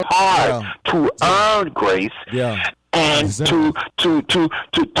hard Yeah. to earn grace Yeah. and Exactly.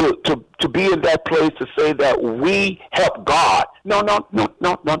 to be in that place to say that we help God. No, no, no,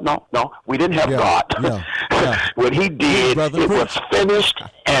 no, no, no, no. We didn't help Yeah. God. Yeah. Yeah. What He Preach, did, brother. it was Preach. finished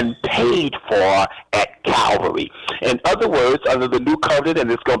and paid for at Calvary. In other words, under the new covenant,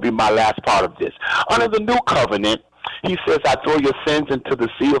 and it's going to be my last part of this. Under the new covenant, He says, I throw your sins into the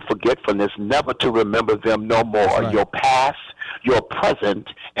sea of forgetfulness, never to remember them no That's more. right. Your past, your present,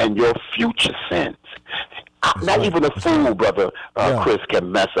 and your future sins. That's Not right. even a That's fool, right. brother Yeah. Chris,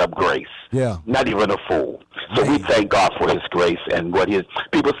 can mess up grace. Yeah. Not even a fool. So we Man. thank God for His grace and what His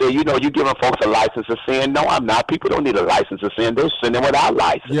people say. You know, you giving folks a license to sin. No, I'm not. People don't need a license to sin. They're sinning without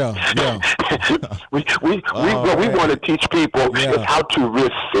license. Yeah. Yeah. Oh What we want man. to teach people is Yeah. how to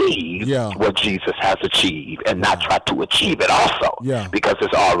receive Yeah. what Jesus has achieved and not Wow. try to achieve it also Yeah. because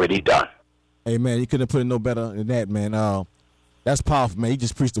it's already done. Hey man, you couldn't put it no better than that, man. That's powerful, man. You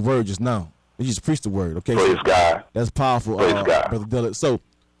just preached the word just now. You just preached the word, okay? Praise So God. that's powerful, Praise God. brother Dillard. So,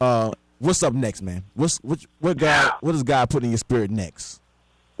 what's up next, man? What is God putting in your spirit next?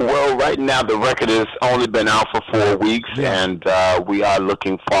 Well, right now the record has only been out for 4 weeks, Yeah. and we are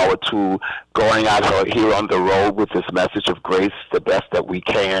looking forward to going out here on the road with this message of grace the best that we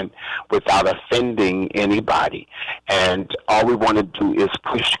can without offending anybody. And all we want to do is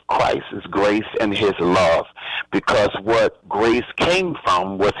push Christ's grace and His love, because what grace came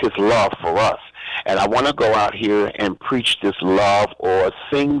from was His love for us. And I want to go out here and preach this love or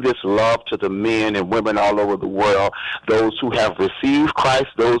sing this love to the men and women all over the world, those who have received Christ,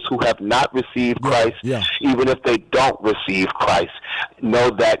 those who have not received Yeah, Christ, yeah. even if they don't receive Christ.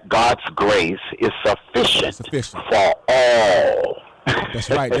 Know that God's grace is sufficient Sufficient. for all. That's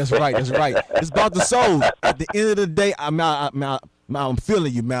right. That's right. That's right. It's about the souls. At the end of the day, I'm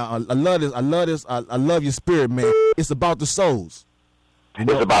feeling you, man. I love this. I love this. I love your spirit, man. It's about the souls. You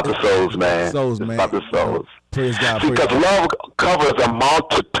know, It's about the souls, it's about the man. souls, It's man. about the souls. Praise God. See, Praise because God. love covers a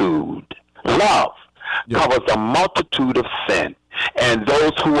multitude. Love Yeah. covers a multitude of sin. And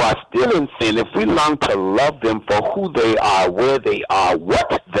those who are still in sin, if we learn to love them for who they are, where they are,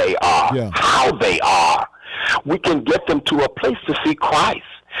 what they are, Yeah. how they are, we can get them to a place to see Christ.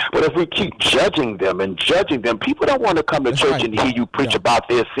 But if we keep judging them, people don't want to come to That's church right. and hear you preach Yeah. about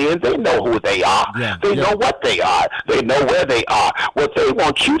their sins. They know who they are. Yeah. They Yeah. know what they are. They know where they are. What they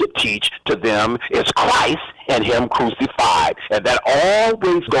want you to teach to them is Christ and Him crucified. And that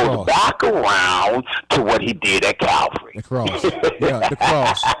always goes cross. back around to what He did at Calvary. The cross. Yeah, the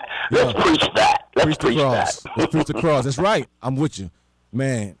cross. Let's Yeah. preach that. Let's Preach the preach cross. that. Let's preach the cross. That's right. I'm with you,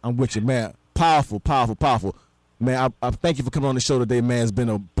 man. I'm with you, man. Powerful, powerful, powerful, man. I thank you for coming on the show today, man. It's been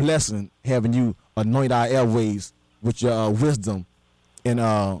a blessing having you anoint our airways with your wisdom, and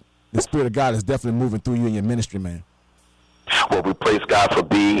the Spirit of God is definitely moving through you in your ministry, man. Well, we praise God for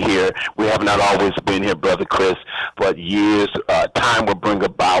being here. We have not always been here, Brother Chris, but years, time will bring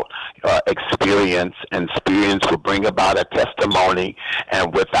about experience, and experience will bring about a testimony.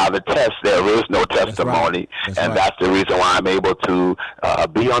 And without a test, there is no testimony. That's and right. that's the reason why I'm able to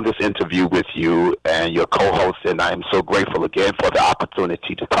be on this interview with you and your co-host. And I am so grateful again for the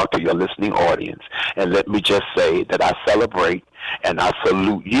opportunity to talk to your listening audience. And let me just say that I celebrate and I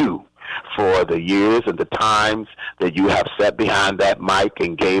salute you for the years and the times that you have sat behind that mic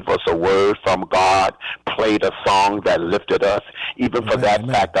and gave us a word from God, played a song that lifted us, even for Amen, that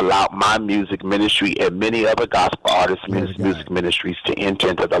amen. fact allowed my music ministry and many other gospel artists' Glory to God. music ministries to enter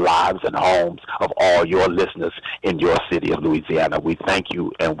into the lives and homes of all your listeners in your city of Louisiana. We thank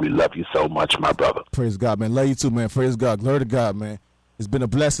you and we love you so much, my brother. Praise God, man. Love you too, man. Praise God. Glory to God, man. It's been a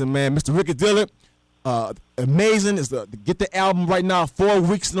blessing, man. Mr. Ricky Dillard, amazing. It's get the album right now, 4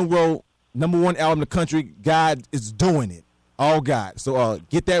 weeks in a row, #1 album in the country. God is doing it. All God. So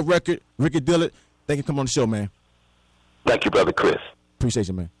get that record, Ricky Dillard. Thank you for coming on the show, man. Thank you, Brother Chris. Appreciate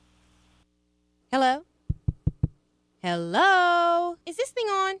you, man. Hello? Hello? Is this thing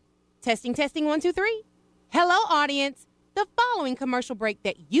on? Testing, testing, 1, 2, 3. Hello, audience. The following commercial break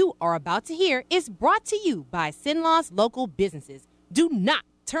that you are about to hear is brought to you by Sinlaw's local businesses. Do not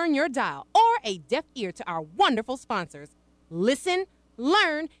turn your dial or a deaf ear to our wonderful sponsors. Listen,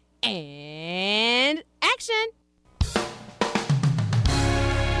 learn, and action.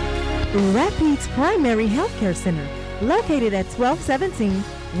 Rapides Primary Healthcare Center, located at 1217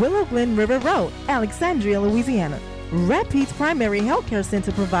 Willow Glen River Road, Alexandria, Louisiana. Rapides Primary Healthcare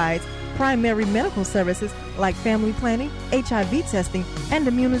Center provides primary medical services like family planning, HIV testing, and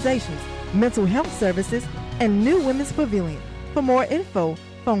immunizations, mental health services, and new women's pavilion. For more info,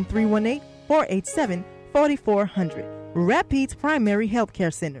 phone 318-487-4400. Rapides Primary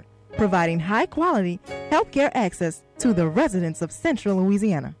Healthcare Center. providing high-quality healthcare access to the residents of Central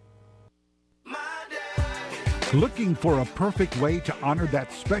Louisiana. Looking for a perfect way to honor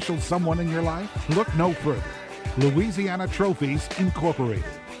that special someone in your life? Look no further. Louisiana Trophies Incorporated,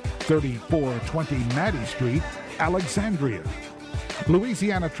 3420 Maddie Street, Alexandria.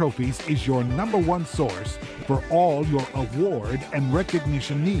 Louisiana Trophies is your #1 source for all your award and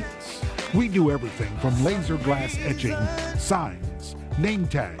recognition needs. We do everything from laser glass etching, signs, name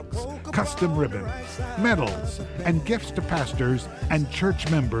tags, custom ribbons, medals, and gifts to pastors and church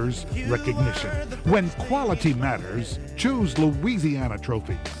members recognition. When quality matters, choose Louisiana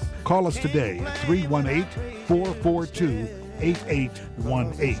Trophies. Call us today at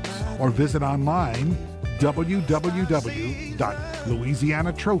 318-442-8818 or visit online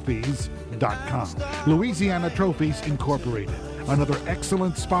www.louisianatrophies.com. Louisiana Trophies Incorporated, another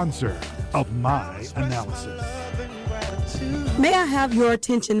excellent sponsor of My Analysis. May I have your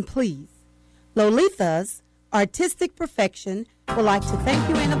attention, please? Lolita's Artistic Perfection would like to thank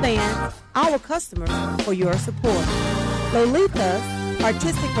you in advance, our customers, for your support. Lolita's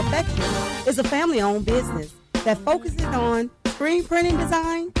Artistic Perfection is a family-owned business that focuses on screen printing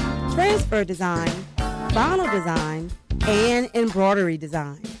design, transfer design, vinyl design, and embroidery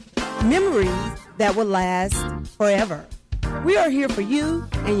design. Memories that will last forever. We are here for you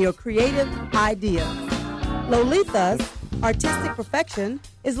and your creative ideas. Lolita's Artistic Perfection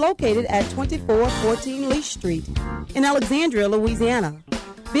is located at 2414 Leach Street in Alexandria, Louisiana.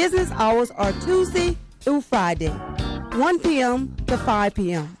 Business hours are Tuesday through Friday, 1 p.m. to 5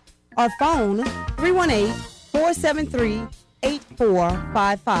 p.m. Our phone,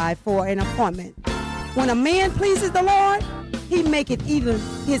 318-473-8455 for an appointment. When a man pleases the Lord, he maketh even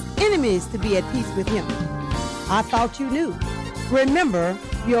his enemies to be at peace with him. I thought you knew. Remember,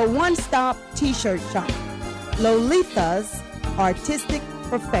 your one-stop T-shirt shop, Lolita's Artistic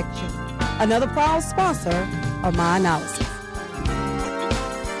Perfection, another proud sponsor of My Analysis.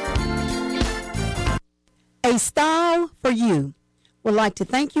 A Style for You would like to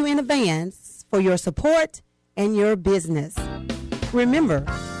thank you in advance for your support and your business. Remember,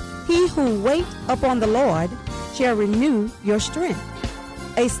 he who wait upon the Lord shall renew your strength.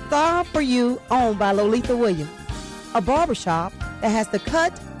 A Style for You owned by Lolita Williams, a barbershop that has the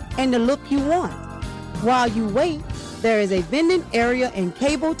cut and the look you want. While you wait, there is a vending area and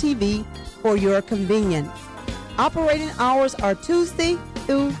cable TV for your convenience. Operating hours are Tuesday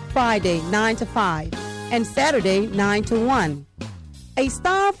through Friday, 9 to 5, and Saturday, 9 to 1. A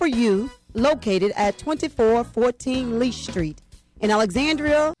Style for You, located at 2414 Leach Street in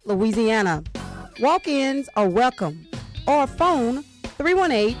Alexandria, Louisiana. Walk-ins are welcome. Or phone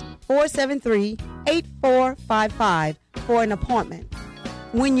 318-473-8455 for an appointment.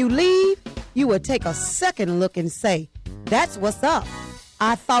 When you leave, you will take a second look and say, "That's what's up.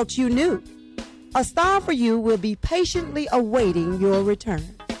 I thought you knew." A Style for You will be patiently awaiting your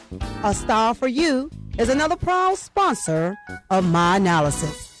return. A Style for You is another proud sponsor of My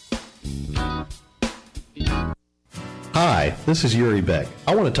Analysis. Hi, this is Yuri Beck.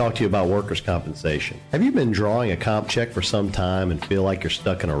 I want to talk to you about workers' compensation. Have you been drawing a comp check for some time and feel like you're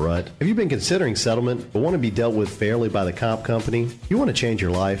stuck in a rut? Have you been considering settlement but want to be dealt with fairly by the comp company? You want to change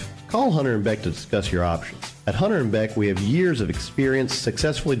your life? Call Hunter & Beck to discuss your options. At Hunter & Beck, we have years of experience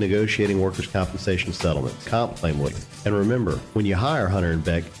successfully negotiating workers' compensation settlements, comp claim with. And remember, when you hire Hunter &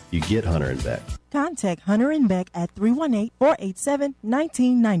 Beck, you get Hunter & Beck. Contact Hunter & Beck at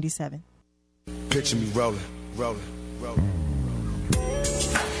 318-487-1997. Picture me rolling.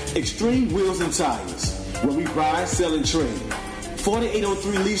 Extreme Wheels and Tires, where we buy, sell, and trade.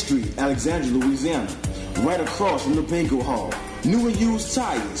 4803 Lee Street, Alexandria, Louisiana. Right across from the bingo hall. New and used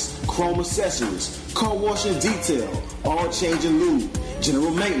tires, chrome accessories, car wash and detail, all change and lube,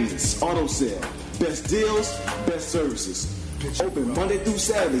 general maintenance, auto sale. Best deals, best services. Open Monday through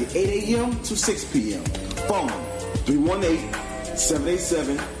Saturday, 8 a.m. to 6 p.m. Phone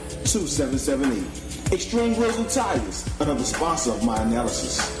 318-787-2778. Extreme Wheels and Tires, another sponsor of My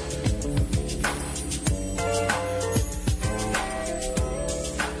Analysis.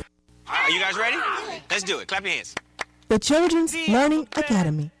 Are you guys ready? Let's do it. Clap your hands. The Children's Learning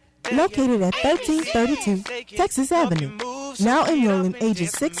Academy, located at 1332 Texas Avenue, now enrolling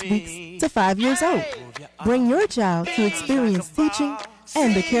ages 6 weeks to 5 years old. Bring your child to experience teaching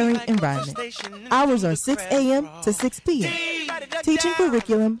and a caring environment. Hours are 6 a.m. to 6 p.m. Teaching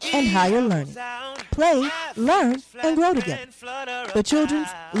curriculum and higher learning. Play, learn, and grow together. The Children's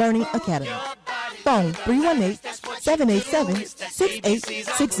Learning Academy. Phone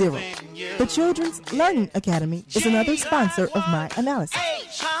 318-787-6860. The Children's Learning Academy is another sponsor of My Analysis.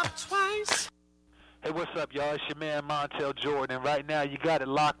 Hey, what's up, y'all? It's your man, Montel Jordan. And right now, you got it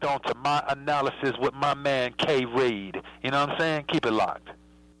locked on to My Analysis with my man, K. Reed. You know what I'm saying? Keep it locked.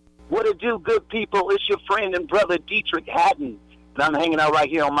 What it do, good people? It's your friend and brother, Dietrich Hatton. And I'm hanging out right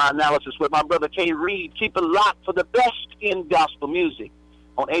here on My Analysis with my brother, K. Reed. Keep it locked for the best in gospel music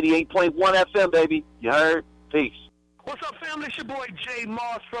on 88.1 FM, baby. You heard? Peace. What's up, family? It's your boy Jay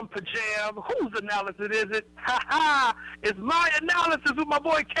Moss from Pajam. Whose analysis is it? Ha-ha! It's My Analysis with my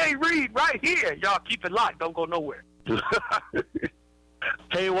boy K. Reed right here. Y'all keep it locked. Don't go nowhere.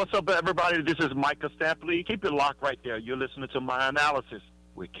 Hey, what's up, everybody? This is Micah Stampley. Keep it locked right there. You're listening to My Analysis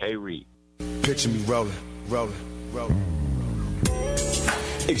with K. Reed. Picture me rolling.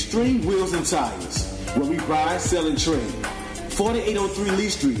 Extreme Wheels and Tires, where we buy, sell, and trade. 4803 Lee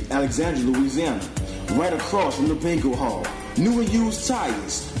Street, Alexandria, Louisiana. Right across from the bingo hall. New and used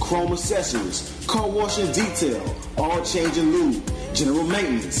tires, chrome accessories, car wash and detail, all change and lube, general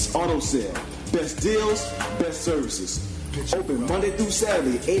maintenance, auto sale. Best deals, best services. Open Monday through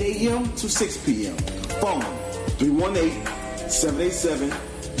Saturday, 8 a.m. to 6 p.m. Phone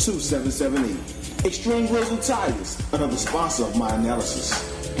 318-787-2778. Extreme Wheels and Tires, another sponsor of My Analysis.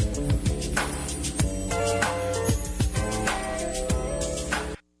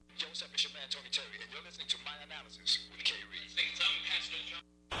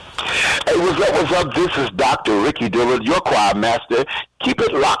 Hey, what's up? This is Dr. Ricky Dillard, your choir master. Keep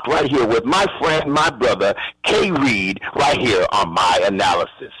it locked right here with my friend, my brother, K. Reed, right here on My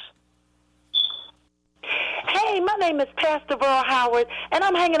Analysis. Hey, my name is Pastor Burl Howard, and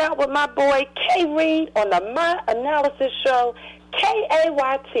I'm hanging out with my boy K. Reed on the My Analysis Show,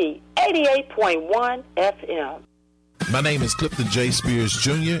 KAYT 88.1 FM. My name is Clifton J. Spears,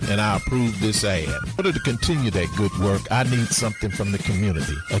 Jr., and I approve this ad. In order to continue that good work, I need something from the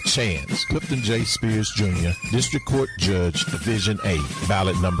community. A chance. Clifton J. Spears, Jr., District Court Judge, Division A,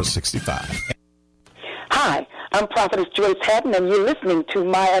 ballot number 65. Hi, I'm Prophetess Joyce Hatton, and you're listening to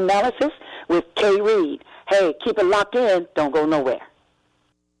My Analysis with K. Reed. Hey, keep it locked in. Don't go nowhere.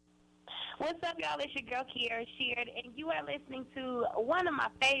 What's up, y'all? It's your girl, Kiara Sheard, and you are listening to one of my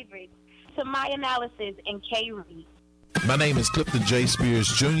favorites, to My Analysis and K. Reed. My name is Clifton J. Spears,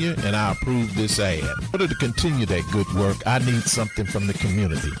 Jr., and I approve this ad. In order to continue that good work, I need something from the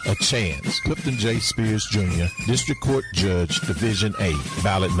community. A chance. Clifton J. Spears, Jr., District Court Judge, Division A,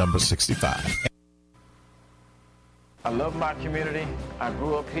 ballot number 65. I love my community. I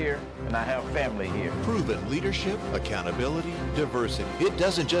grew up here, and I have family here. Proven leadership, accountability, diversity. It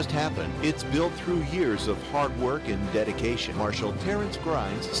doesn't just happen. It's built through years of hard work and dedication. Marshal Terrence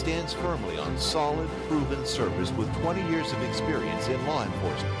Grimes stands firmly on solid, proven service with 20 years of experience in law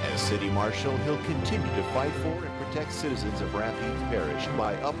enforcement. As City Marshal, he'll continue to fight for and protect citizens of Rapides Parish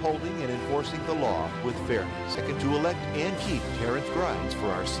by upholding and enforcing the law with fairness. Second to elect and keep Terrence Grimes for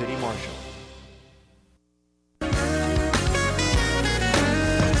our City Marshal.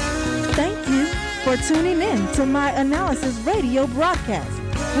 Thank you for tuning in to My Analysis radio broadcast.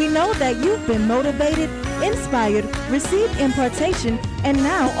 We know that you've been motivated, inspired, received impartation, and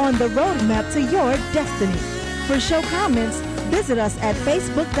now on the roadmap to your destiny. For show comments, visit us at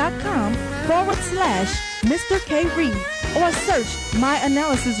facebook.com/Mr. K. Reed or search My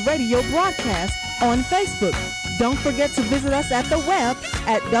Analysis radio broadcast on Facebook. Don't forget to visit us at the web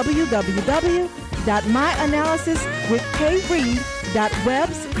at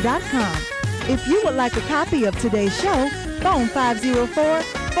www.myanalysiswithkreed.webs.com. If you would like a copy of today's show, phone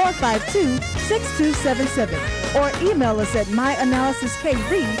 504-452-6277 or email us at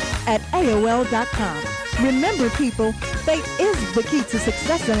myanalysiskreed@aol.com. Remember, people, faith is the key to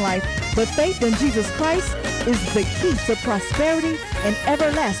success in life, but faith in Jesus Christ is the key to prosperity and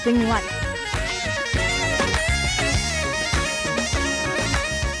everlasting life.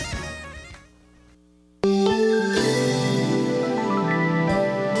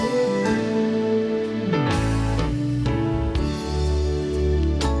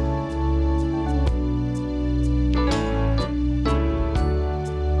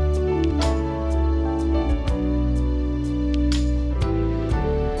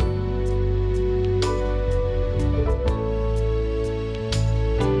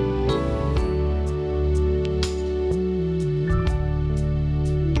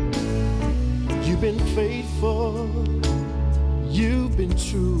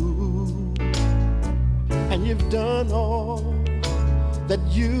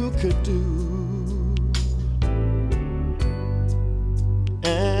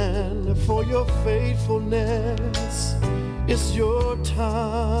 It's your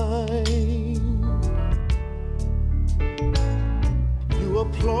time. You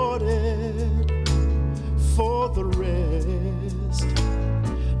applauded for the rest.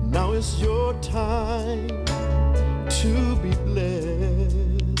 Now is your time to be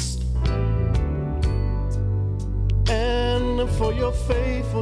blessed, and for your faithfulness